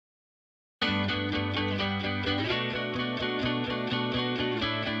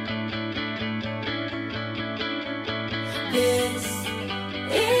This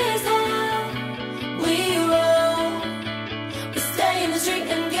is how we roll. We stay in the street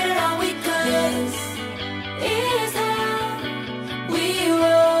and get it all we could. This is how we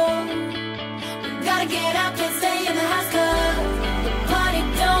roll. We gotta get out, can't stay in the house 'cause the party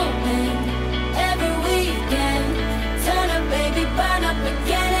don't end every weekend. Turn up, baby, burn up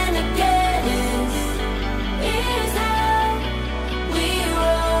again and again. This is how we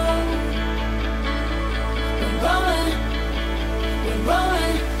roll. We're rolling, we're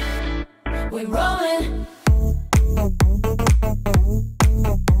rolling, we're rolling.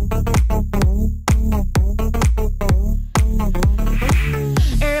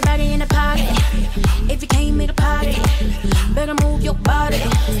 Everybody in the party, if you can't make a party, better move your body.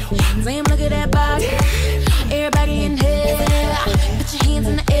 Damn, look at that body. Everybody in here, put your hands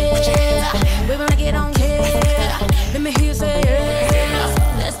in the air. We're gonna get on here. Let me hear you say yeah.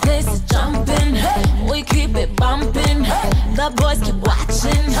 This place is jumping, we keep it bumping. The boys keep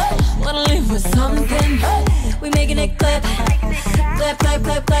watching, wanna leave with something. We making it clap, clap, clap,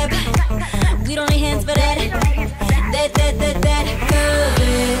 clap, clap. We don't need hands for that, that. 'Cause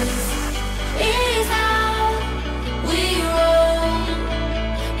This is how we roll.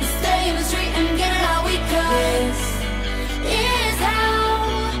 We stay in the street and get it all we could. This is how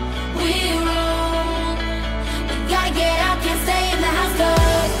we roll. We gotta get out, can't stay in the house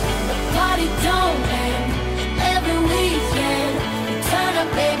 'cause the party don't end every weekend. We turn up,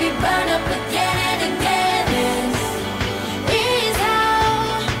 baby, burn up again and again. This is how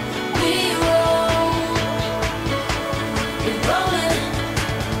we roll. We're rolling,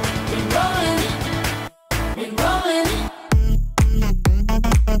 we're rolling, we're rolling.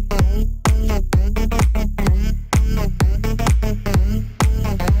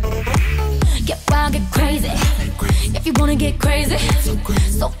 get wild, get crazy. If you wanna get crazy,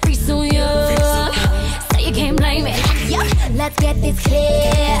 so free, so young. Say you can't blame it. Yeah, let's get this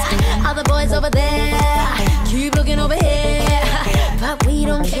clear. All the boys over there keep looking over here, but we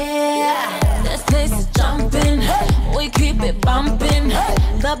don't care. This place is jumping, we keep it bumping.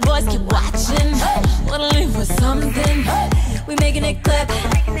 The boys keep watching, wanna leave with something. We making it clap,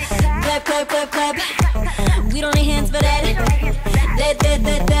 clap, clap, clap, clap. We don't need hands for that, that.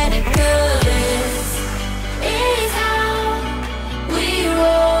 'Cause This is how we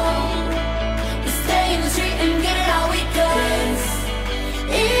roll. We stay in the street and get it all we could.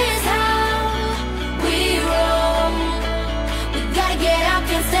 This is how we roll. We gotta get out,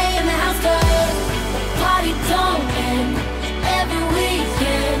 can't stay in the house 'cause